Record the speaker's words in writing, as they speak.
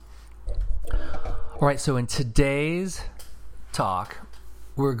All right, so in today's talk,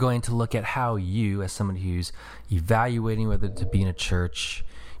 we're going to look at how you, as somebody who's evaluating whether to be in a church,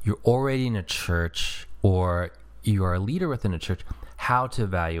 you're already in a church, or you are a leader within a church, how to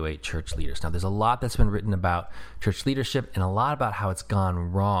evaluate church leaders. Now, there's a lot that's been written about church leadership and a lot about how it's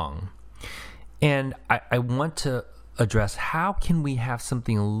gone wrong. And I want to address how can we have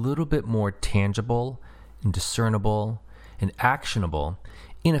something a little bit more tangible and discernible and actionable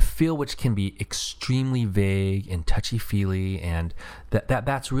in a field which can be extremely vague and touchy-feely, and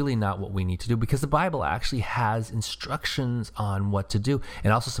that's really not what we need to do, because the Bible actually has instructions on what to do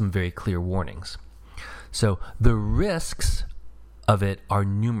and also some very clear warnings. So the risks of it are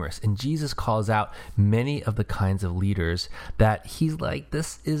numerous, and Jesus calls out many of the kinds of leaders that he's like,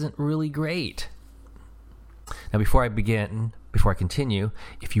 this isn't really great. Now, before I continue,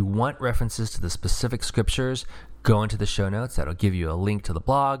 if you want references to the specific scriptures, go into the show notes. That'll give you a link to the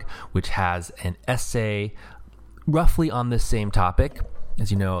blog, which has an essay roughly on this same topic.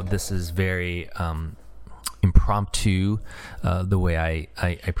 As you know, this is very impromptu, the way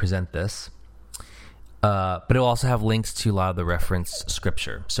I present this. But it'll also have links to a lot of the reference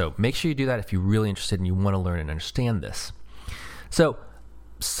scripture. So make sure you do that if you're really interested and you want to learn and understand this. So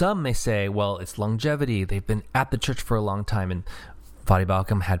some may say, well, it's longevity. They've been at the church for a long time. And Voddie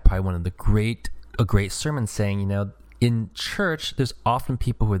Baucham had probably one of a great sermon saying, in church, there's often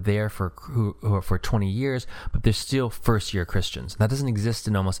people who are there who are for 20 years, but they're still first-year Christians. That doesn't exist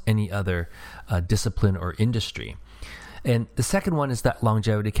in almost any other discipline or industry. And the second one is that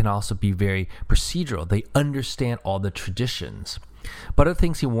longevity can also be very procedural. They understand all the traditions. But other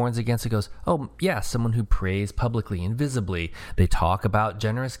things he warns against, he goes, oh, yeah, someone who prays publicly and visibly. They talk about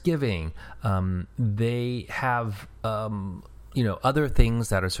generous giving. They have, other things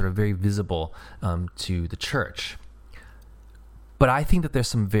that are sort of very visible to the church. But I think that there's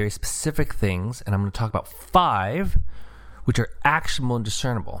some very specific things, and I'm going to talk about 5, which are actionable and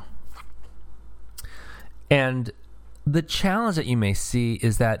discernible. And the challenge that you may see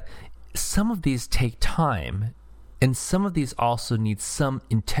is that some of these take time, and some of these also need some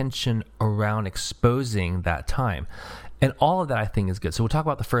intention around exposing that time. And all of that, I think, is good. So we'll talk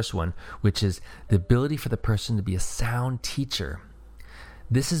about the first one, which is the ability for the person to be a sound teacher.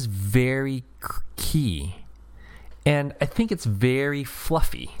 This is very key. And I think it's very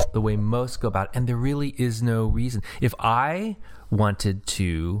fluffy, the way most go about it, and there really is no reason. If I wanted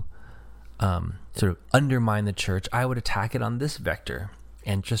to sort of undermine the church, I would attack it on this vector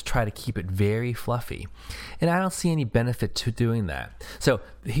and just try to keep it very fluffy. And I don't see any benefit to doing that. So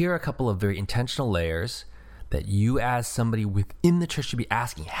here are a couple of very intentional layers that you as somebody within the church should be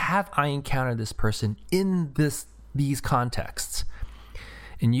asking. Have I encountered this person in these contexts?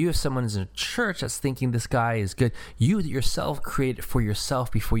 And you, if someone is in a church that's thinking this guy is good, you yourself create it for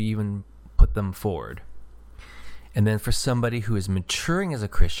yourself before you even put them forward. And then for somebody who is maturing as a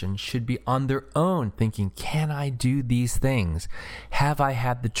Christian, should be on their own thinking, can I do these things? Have I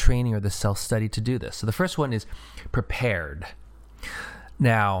had the training or the self-study to do this? So the first one is prepared.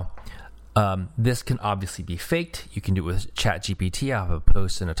 Now, this can obviously be faked. You can do it with ChatGPT. I have a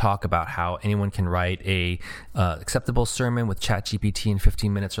post and a talk about how anyone can write a acceptable sermon with ChatGPT in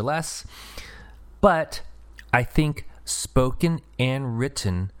 15 minutes or less. But I think spoken and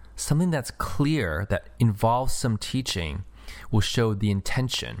written, something that's clear, that involves some teaching, will show the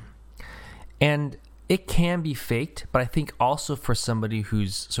intention. And it can be faked, but I think also for somebody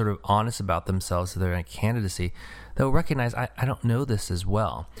who's sort of honest about themselves, that they're in a candidacy, they'll recognize, I don't know this as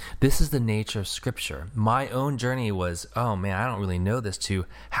well. This is the nature of Scripture. My own journey was, oh man, I don't really know this, to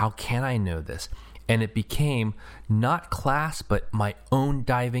how can I know this? And it became not class, but my own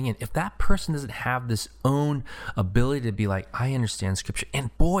diving in. If that person doesn't have this own ability to be like, I understand Scripture,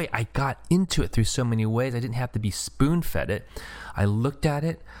 and boy, I got into it through so many ways. I didn't have to be spoon-fed it. I looked at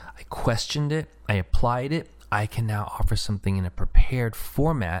it, I questioned it, I applied it. I can now offer something in a prepared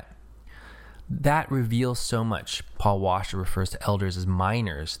format. That reveals so much. Paul Washer refers to elders as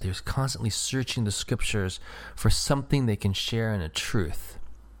miners. They're constantly searching the Scriptures for something they can share in a truth.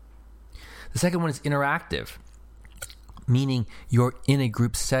 The second one is interactive, meaning you're in a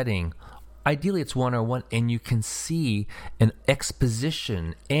group setting. Ideally, it's one-on-one, and you can see an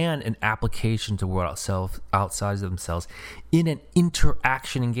exposition and an application to world outside of themselves in an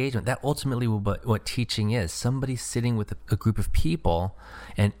interaction engagement. That ultimately will be what teaching is. Somebody sitting with a group of people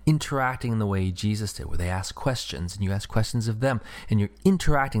and interacting in the way Jesus did, where they ask questions, and you ask questions of them, and you're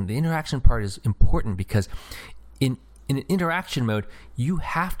interacting. The interaction part is important because in an interaction mode, you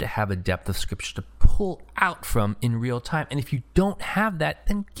have to have a depth of Scripture to pull pull out from in real time. And if you don't have that,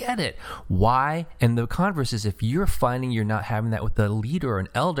 then get it. Why? And the converse is, if you're finding you're not having that with a leader or an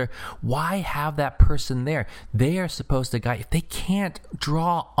elder, why have that person there? They are supposed to guide. If they can't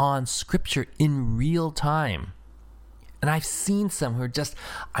draw on scripture in real time, and I've seen some who are just,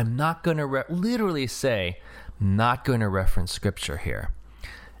 I'm not going to literally say, not going to reference scripture here.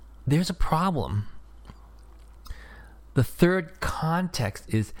 There's a problem. The third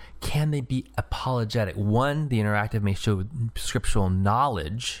context is, can they be apologetic? One, the interactive may show scriptural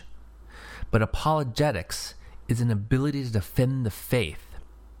knowledge, but apologetics is an ability to defend the faith.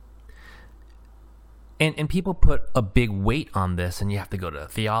 And people put a big weight on this, and you have to go to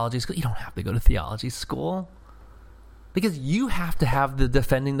theology school. You don't have to go to theology school, because you have to have the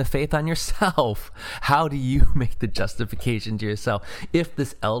defending the faith on yourself. How do you make the justification to yourself? If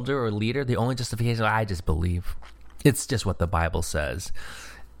this elder or leader, the only justification, I just believe. It's just what the Bible says.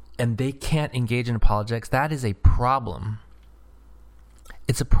 And they can't engage in apologetics. That is a problem.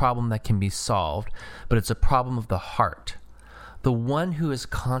 It's a problem that can be solved, but it's a problem of the heart. The one who is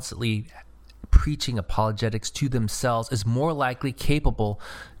constantly preaching apologetics to themselves is more likely capable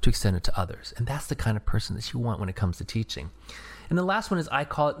to extend it to others. And that's the kind of person that you want when it comes to teaching. And the last one is, I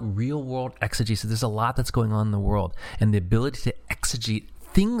call it real world exegesis. There's a lot that's going on in the world, and the ability to exegete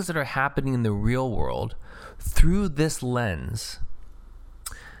things that are happening in the real world through this lens.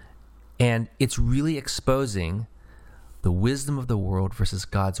 And it's really exposing the wisdom of the world versus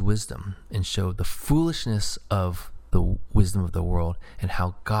God's wisdom, and show the foolishness of the wisdom of the world and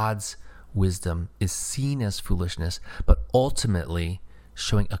how God's wisdom is seen as foolishness, but ultimately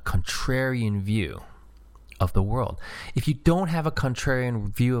showing a contrarian view of the world. If you don't have a contrarian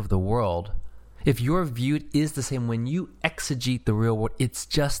view of the world, if your view is the same, when you exegete the real world, it's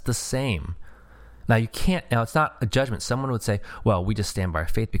just the same. Now it's not a judgment. Someone would say, well, we just stand by our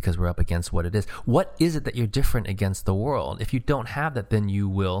faith because we're up against what it is. What is it that you're different against the world? If you don't have that, then you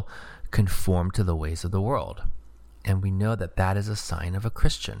will conform to the ways of the world. And we know that that is a sign of a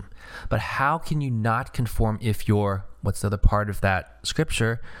Christian. But how can you not conform if what's the other part of that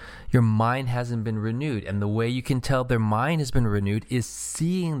scripture? Your mind hasn't been renewed. And the way you can tell their mind has been renewed is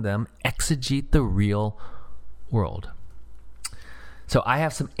seeing them exegete the real world. So I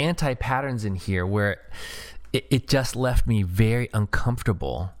have some anti-patterns in here where it just left me very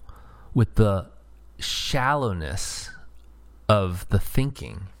uncomfortable with the shallowness of the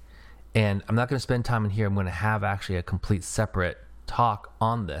thinking. And I'm not going to spend time in here. I'm going to have actually a complete separate talk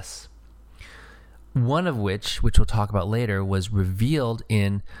on this. One of which we'll talk about later, was revealed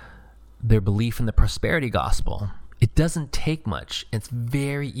in their belief in the prosperity gospel. It doesn't take much. It's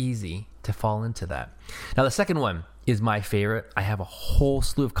very easy to fall into that. Now, the second one is my favorite. I have a whole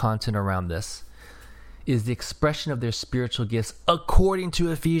slew of content around this. Is the expression of their spiritual gifts according to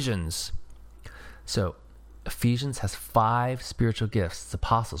Ephesians. So Ephesians has 5 spiritual gifts. It's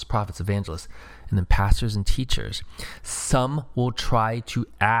apostles, prophets, evangelists, and then pastors and teachers. Some will try to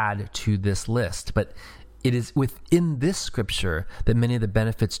add to this list, but it is within this scripture that many of the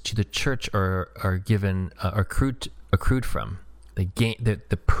benefits to the church are given, accrued from.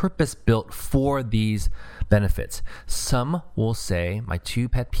 The purpose built for these benefits. Some will say, my 2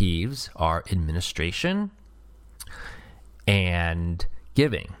 pet peeves are administration and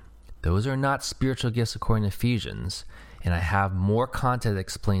giving. Those are not spiritual gifts according to Ephesians, and I have more content that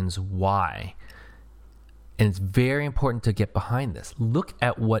explains why. And it's very important to get behind this. Look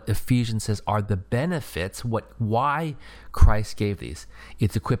at what Ephesians says are the benefits, why Christ gave these.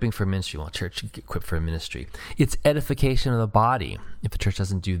 It's equipping for ministry. Well, church should get equipped for ministry. It's edification of the body. If the church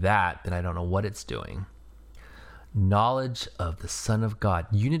doesn't do that, then I don't know what it's doing. Knowledge of the Son of God,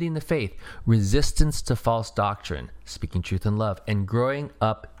 unity in the faith, resistance to false doctrine, speaking truth in love, and growing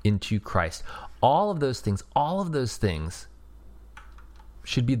up into Christ. All of those things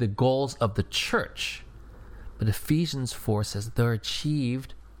should be the goals of the church. But Ephesians 4 says they're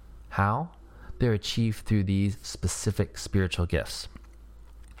achieved. How? They're achieved through these specific spiritual gifts.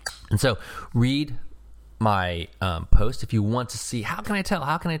 And so read my post if you want to see, how can I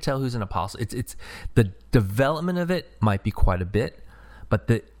tell who's an apostle? It's the development of it might be quite a bit, but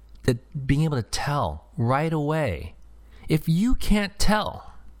the being able to tell right away. If you can't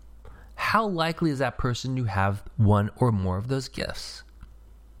tell, how likely is that person to have one or more of those gifts?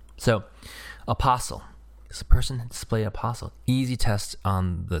 Apostle. Does a person display apostle? Easy test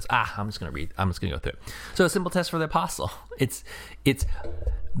on this. I'm just going to go through it. So a simple test for the apostle. It's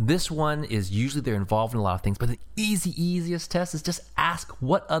this one is usually they're involved in a lot of things, but the easiest test is just ask,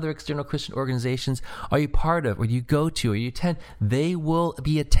 what other external Christian organizations are you part of, or do you go to, or you attend? They will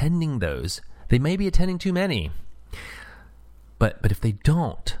be attending those. They may be attending too many. But if they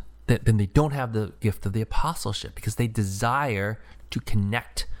don't, then they don't have the gift of the apostleship, because they desire to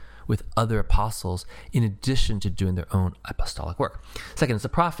connect with other apostles in addition to doing their own apostolic work. Second is the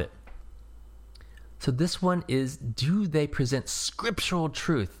prophet. So this one is, do they present scriptural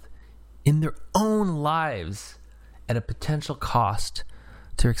truth in their own lives at a potential cost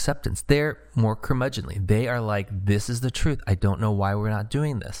to acceptance? They're more curmudgeonly. They are like, this is the truth. I don't know why we're not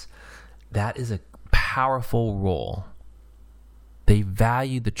doing this. That is a powerful role. They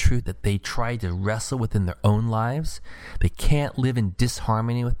value the truth that they try to wrestle with in their own lives. They can't live in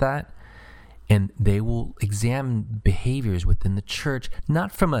disharmony with that. And they will examine behaviors within the church,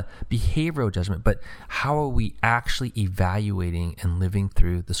 not from a behavioral judgment, but how are we actually evaluating and living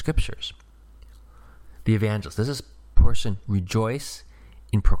through the scriptures? The evangelist. Does this person rejoice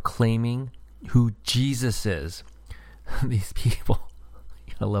in proclaiming who Jesus is? These people,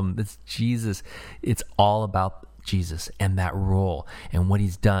 I love them. It's Jesus. It's all about Jesus and that role and what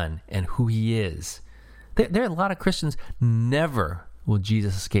he's done and who he is. There are a lot of Christians, never will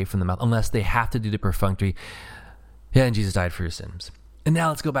Jesus escape from the mouth unless they have to do the perfunctory, yeah, and Jesus died for your sins. And now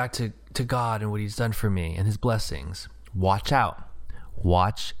let's go back to God and what he's done for me and his blessings. Watch out.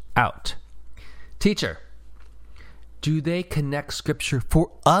 Watch out. Teacher, do they connect scripture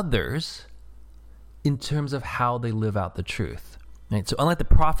for others in terms of how they live out the truth? Right? So unlike the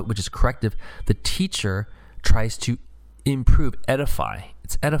prophet, which is corrective, the teacher tries to improve, edify.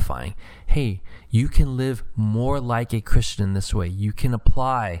 It's edifying. Hey, you can live more like a Christian in this way. You can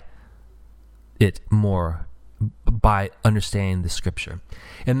apply it more by understanding the scripture.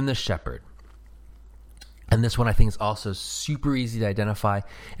 And then the shepherd. And this one I think is also super easy to identify,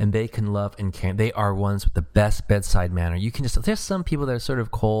 and they can love and care. They are ones with the best bedside manner. You can just, there's some people that are sort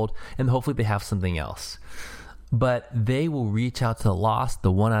of cold, and hopefully they have something else. But they will reach out to the lost,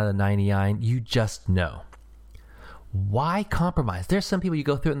 the 1 out of 99. You just know. Why compromise? There's some people you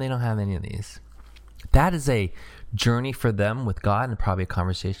go through it and they don't have any of these. That is a journey for them with God and probably a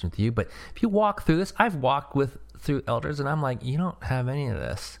conversation with you. But if you walk through this, I've walked through elders and I'm like, you don't have any of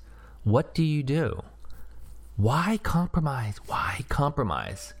this. What do you do? Why compromise? Why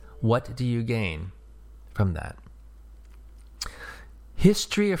compromise? What do you gain from that?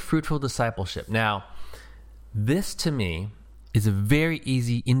 History of fruitful discipleship. Now, this to me is a very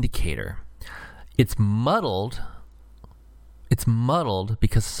easy indicator. It's muddled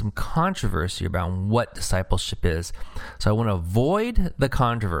because of some controversy around what discipleship is. So I want to avoid the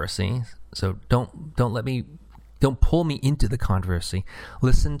controversy. So don't pull me into the controversy.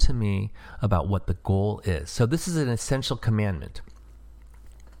 Listen to me about what the goal is. So this is an essential commandment,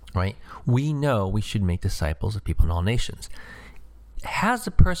 right? We know we should make disciples of people in all nations. Has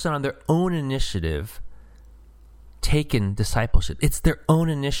a person on their own initiative taken discipleship? It's their own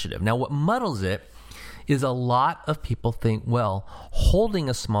initiative. Now, what muddles it is a lot of people think, well, holding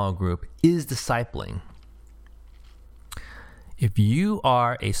a small group is discipling. If you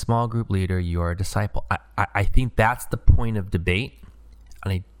are a small group leader, you are a disciple. I think that's the point of debate,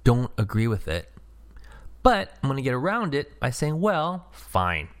 and I don't agree with it. But I'm going to get around it by saying, well,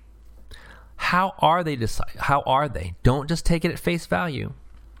 fine. How are they? How are they? Don't just take it at face value.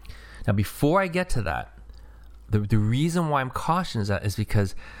 Now, before I get to that, the reason why I'm cautious is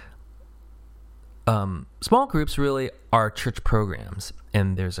because small groups really are church programs,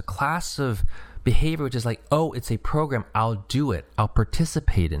 and there's a class of behavior which is like, oh, it's a program, I'll do it, I'll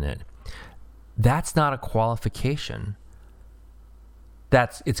participate in it. That's not a qualification.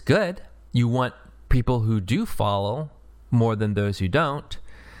 It's good. You want people who do follow more than those who don't,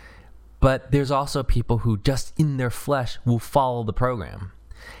 but there's also people who just in their flesh will follow the program,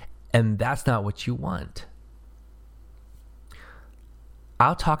 and that's not what you want.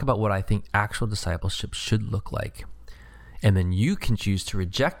 I'll talk about what I think actual discipleship should look like. And then you can choose to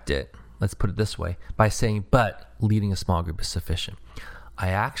reject it, let's put it this way, by saying, but leading a small group is sufficient. I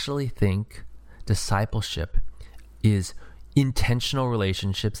actually think discipleship is intentional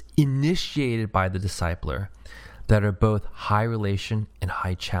relationships initiated by the discipler that are both high relation and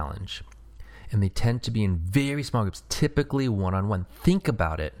high challenge. And they tend to be in very small groups, typically one-on-one. Think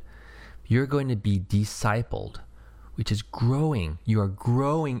about it. You're going to be discipled, which is growing. You are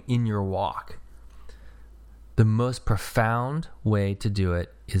growing in your walk. The most profound way to do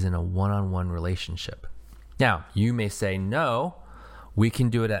it is in a one-on-one relationship. Now, you may say, no, we can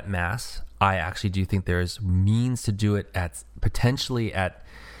do it at Mass. I actually do think there's means to do it potentially at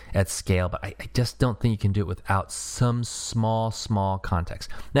scale, but I just don't think you can do it without some small context.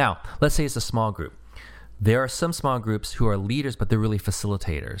 Now, let's say it's a small group. There are some small groups who are leaders, but they're really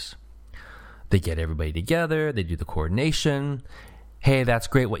facilitators. They get everybody together, they do the coordination, Hey, that's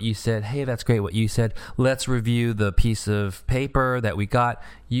great what you said. Hey, that's great what you said. Let's review the piece of paper that we got.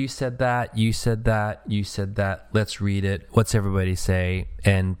 You said that, you said that, you said that. Let's read it. What's everybody say?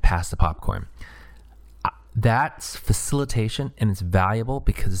 And pass the popcorn. That's facilitation, and it's valuable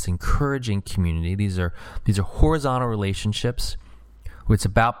because it's encouraging community. These are horizontal relationships where it's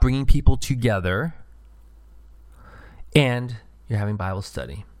about bringing people together, and you're having Bible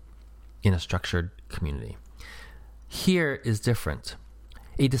study in a structured community. Here is different.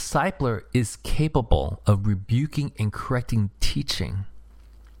 A discipler is capable of rebuking and correcting teaching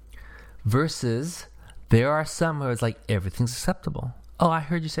versus there are some who it's like everything's acceptable. Oh, I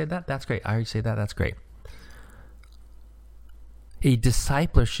heard you say that. That's great. I heard you say that. That's great. A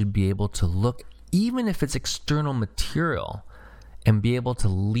discipler should be able to look, even if it's external material, and be able to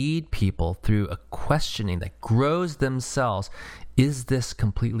lead people through a questioning that grows themselves. Is this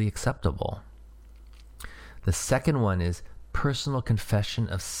completely acceptable? The second one is personal confession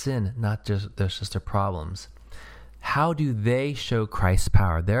of sin, not just their problems. How do they show Christ's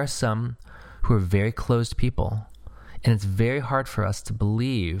power? There are some who are very closed people, and it's very hard for us to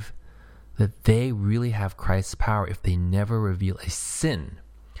believe that they really have Christ's power if they never reveal a sin.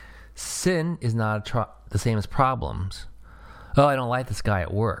 Sin is not the same as problems. Oh, I don't like this guy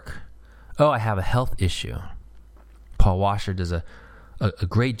at work. Oh, I have a health issue. Paul Washer does a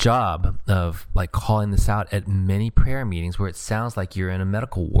great job of like calling this out at many prayer meetings where it sounds like you're in a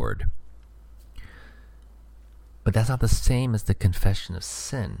medical ward. But that's not the same as the confession of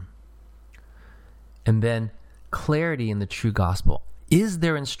sin. And then clarity in the true gospel. Is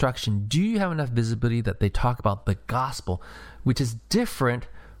there instruction? Do you have enough visibility that they talk about the gospel, which is different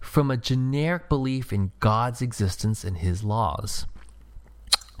from a generic belief in God's existence and his laws?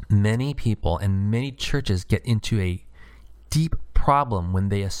 Many people and many churches get into a deep problem when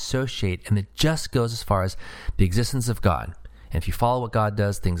they associate, and it just goes as far as the existence of God. And if you follow what God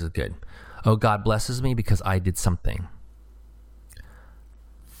does, things are good. Oh, God blesses me because I did something.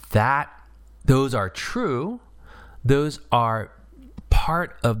 Those are true. Those are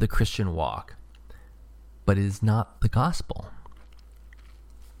part of the Christian walk, but it is not the gospel.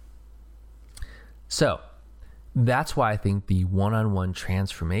 So that's why I think the one-on-one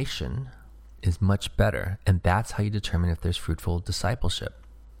transformation is much better, and that's how you determine if there's fruitful discipleship.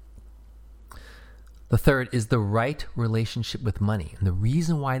 The third is the right relationship with money. And the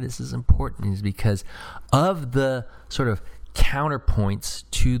reason why this is important is because of the sort of counterpoints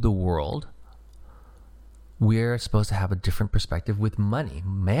to the world, we're supposed to have a different perspective with money.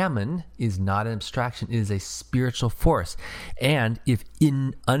 Mammon is not an abstraction. It is a spiritual force. And if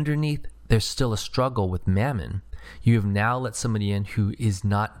underneath there's still a struggle with mammon, you have now let somebody in who is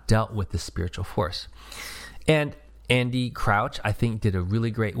not dealt with the spiritual force. And Andy Crouch, I think, did a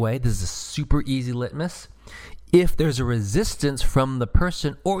really great way. This is a super easy litmus. If there's a resistance from the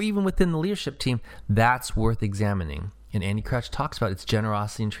person or even within the leadership team, that's worth examining. And Andy Crouch talks about its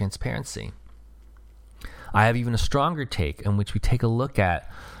generosity and transparency. I have even a stronger take in which we take a look at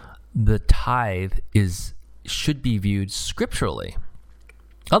the tithe should be viewed scripturally.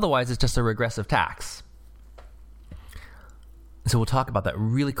 Otherwise, it's just a regressive tax. So we'll talk about that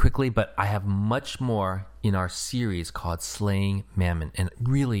really quickly, but I have much more in our series called Slaying Mammon. And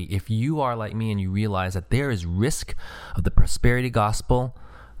really, if you are like me and you realize that there is risk of the prosperity gospel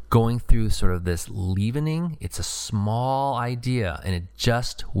going through sort of this leavening, it's a small idea and it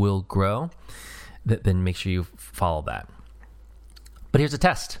just will grow, then make sure you follow that. But here's a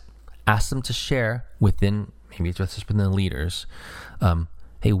test. Ask them to share within, maybe it's just within the leaders,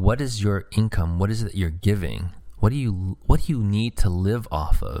 hey, what is your income? What is it that you're giving? What do you need to live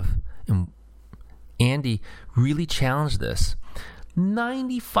off of? And Andy really challenged this.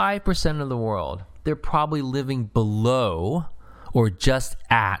 95% of the world, they're probably living below or just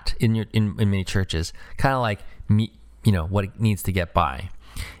at in many churches, kind of like what it needs to get by.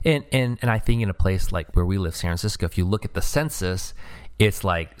 And I think in a place like where we live, San Francisco, if you look at the census, it's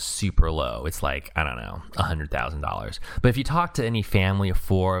like super low. It's like, I don't know, $100,000. But if you talk to any family of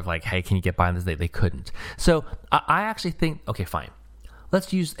four of like, hey, can you get by on this? They couldn't. So I actually think, okay, fine.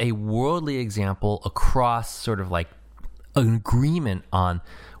 Let's use a worldly example across sort of like an agreement on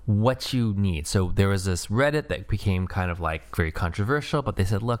what you need. So there was this Reddit that became kind of like very controversial, but they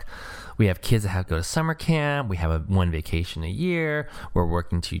said, look, we have kids that have to go to summer camp. We have one vacation a year. We're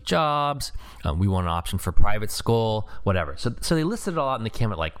working 2 jobs. We want an option for private school, whatever. So they listed it all out and they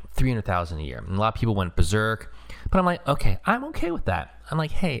came at like $300,000 a year. And a lot of people went berserk, but I'm like, okay, I'm okay with that. I'm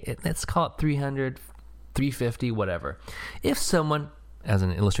like, hey, let's call it 300, 350, whatever. If someone, as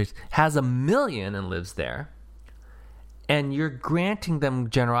an illustration, has $1 million and lives there, and you're granting them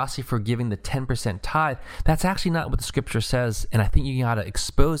generosity for giving the 10% tithe, that's actually not what the scripture says. And I think you got to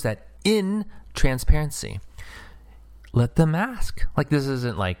expose that in transparency. Let them ask. Like, this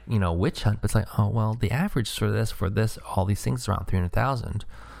isn't like, witch hunt, but it's like, oh, well, the average for this, all these things is around 300,000.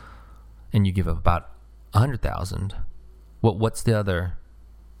 And you give up about 100,000. What's the other,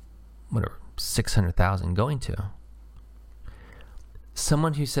 600,000 going to?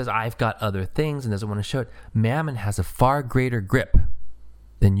 Someone who says, I've got other things and doesn't want to show it, mammon has a far greater grip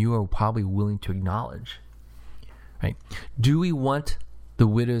than you are probably willing to acknowledge. Right? Do we want the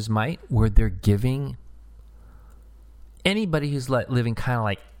widow's mite where they're giving? Anybody who's living kind of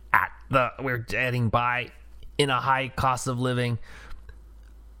like we're getting by in a high cost of living,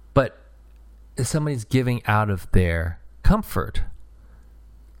 but if somebody's giving out of their comfort,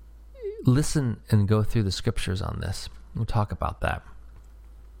 listen and go through the scriptures on this. We'll talk about that.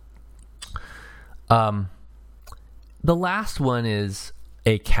 The last one is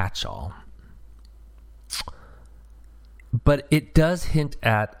a catch-all, but it does hint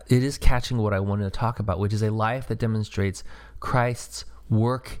at, it is catching what I wanted to talk about, which is a life that demonstrates Christ's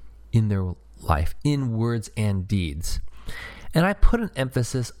work in their life, in words and deeds. And I put an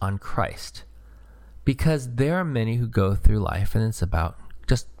emphasis on Christ because there are many who go through life and it's about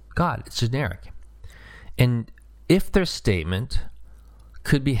just God. It's generic. And if their statement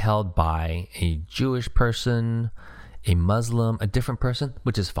could be held by a Jewish person, a Muslim, a different person,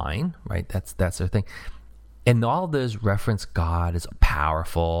 which is fine, right? That's their thing. And all of those reference God as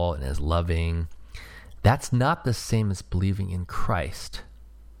powerful and as loving. That's not the same as believing in Christ.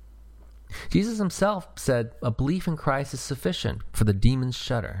 Jesus himself said a belief in Christ is sufficient for the demons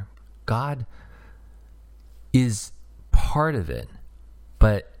shudder. God is part of it,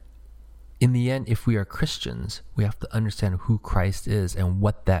 but in the end, if we are Christians, we have to understand who Christ is and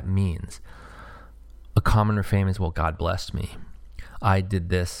what that means. A common refrain is, well, God blessed me. I did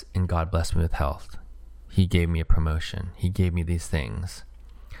this and God blessed me with health. He gave me a promotion. He gave me these things.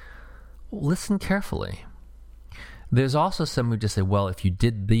 Listen carefully. There's also some who just say, well, if you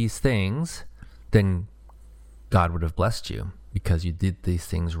did these things, then God would have blessed you. Because you did these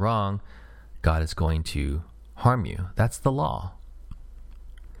things wrong, God is going to harm you. That's the law.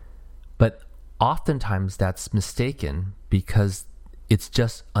 But oftentimes that's mistaken because it's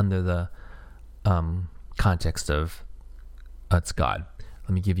just under the context of it's God.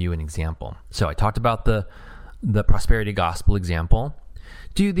 Let me give you an example. So I talked about the prosperity gospel example.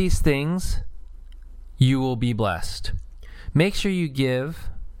 Do these things, you will be blessed. Make sure you give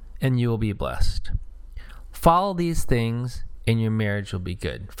and you will be blessed. Follow these things and your marriage will be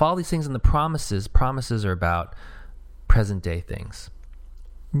good. Follow these things and the promises. Promises are about present day things.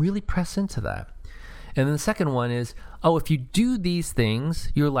 Really press into that. And then the second one is, if you do these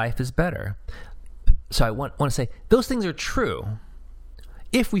things, your life is better. So I want to say, those things are true.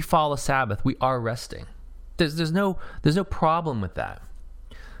 If we follow Sabbath, we are resting. There's no problem with that.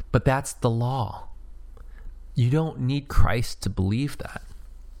 But that's the law. You don't need Christ to believe that.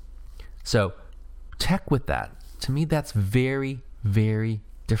 So check with that. To me, that's very, very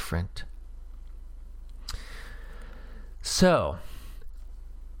different. So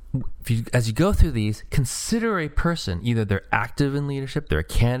as you go through these, consider a person. Either they're active in leadership, they're a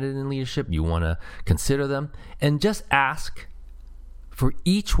candidate in leadership, you want to consider them, and just ask for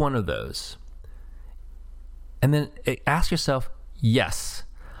each one of those. And then ask yourself, yes,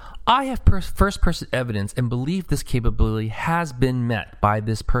 I have first-person evidence and believe this capability has been met by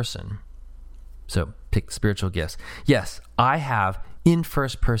this person. So pick spiritual gifts. Yes, I have in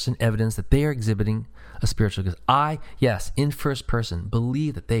first-person evidence that they are exhibiting a spiritual gift. Yes, in first person,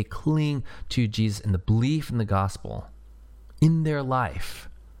 believe that they cling to Jesus and the belief in the gospel in their life.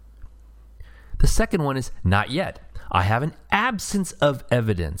 The second one is not yet. I have an absence of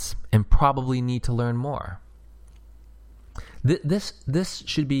evidence and probably need to learn more. This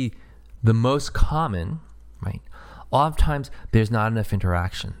should be the most common, right? Oftentimes, there's not enough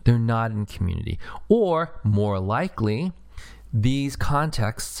interaction. They're not in community. Or, more likely, these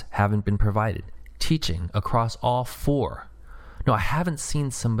contexts haven't been provided. Teaching across all four. No, I haven't seen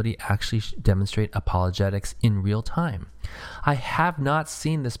somebody actually demonstrate apologetics in real time. I have not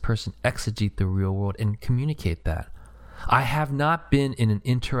seen this person exegete the real world and communicate that. I have not been in an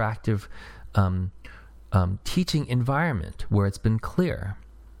interactive teaching environment where it's been clear.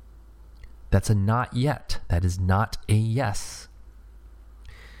 That's a not yet. That is not a yes.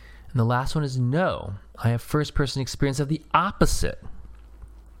 And the last one is no. I have first-person experience of the opposite.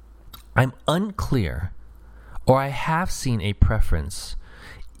 I'm unclear, or I have seen a preference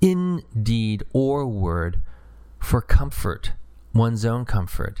in deed or word for comfort, one's own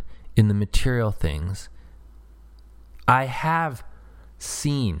comfort in the material things, I have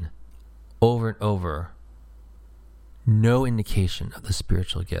seen over and over no indication of the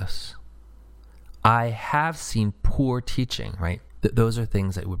spiritual gifts. I have seen poor teaching, right? Those are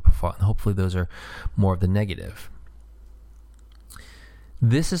things that would befall, and hopefully those are more of the negative.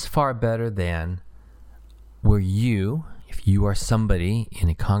 This is far better than where you, if you are somebody in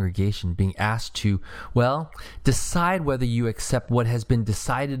a congregation, being asked to, well, decide whether you accept what has been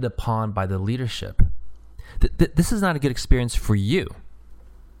decided upon by the leadership. This is not a good experience for you,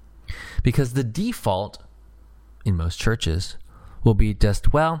 because the default in most churches will be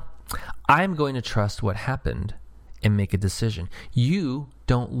just, well, I'm going to trust what happened and make a decision. You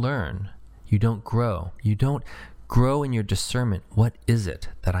don't learn. You don't grow. You don't grow in your discernment. What is it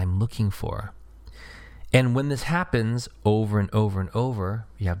that I'm looking for? And when this happens over and over and over,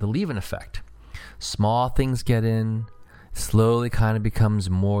 you have the leaven effect. Small things get in, slowly kind of becomes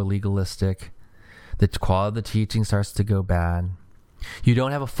more legalistic. The quality of the teaching starts to go bad. You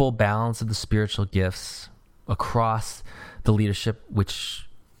don't have a full balance of the spiritual gifts across the leadership, which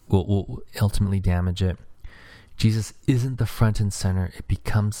will ultimately damage it. Jesus isn't the front and center. It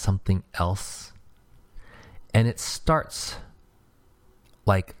becomes something else. And it starts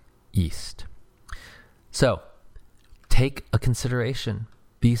like yeast. So take a consideration.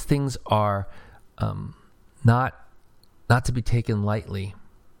 These things are not to be taken lightly.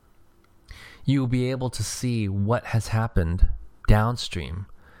 You will be able to see what has happened downstream,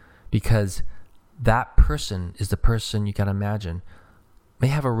 because that person is the person, you can imagine, may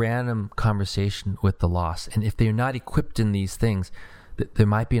have a random conversation with the lost. And if they're not equipped in these things, there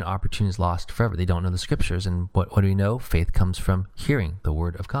might be an opportunity lost forever. They don't know the scriptures. And what do we know? Faith comes from hearing the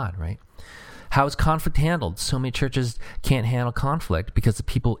word of God, right? How is conflict handled? So many churches can't handle conflict because the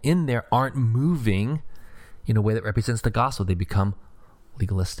people in there aren't moving in a way that represents the gospel. They become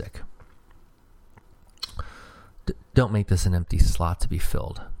legalistic. Don't make this an empty slot to be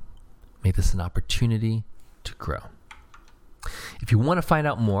filled. Make this an opportunity to grow. If you want to find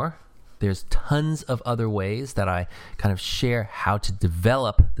out more, there's tons of other ways that I kind of share how to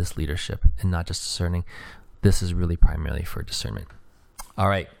develop this leadership and not just discerning. This is really primarily for discernment. All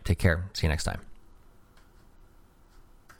right, take care. See you next time.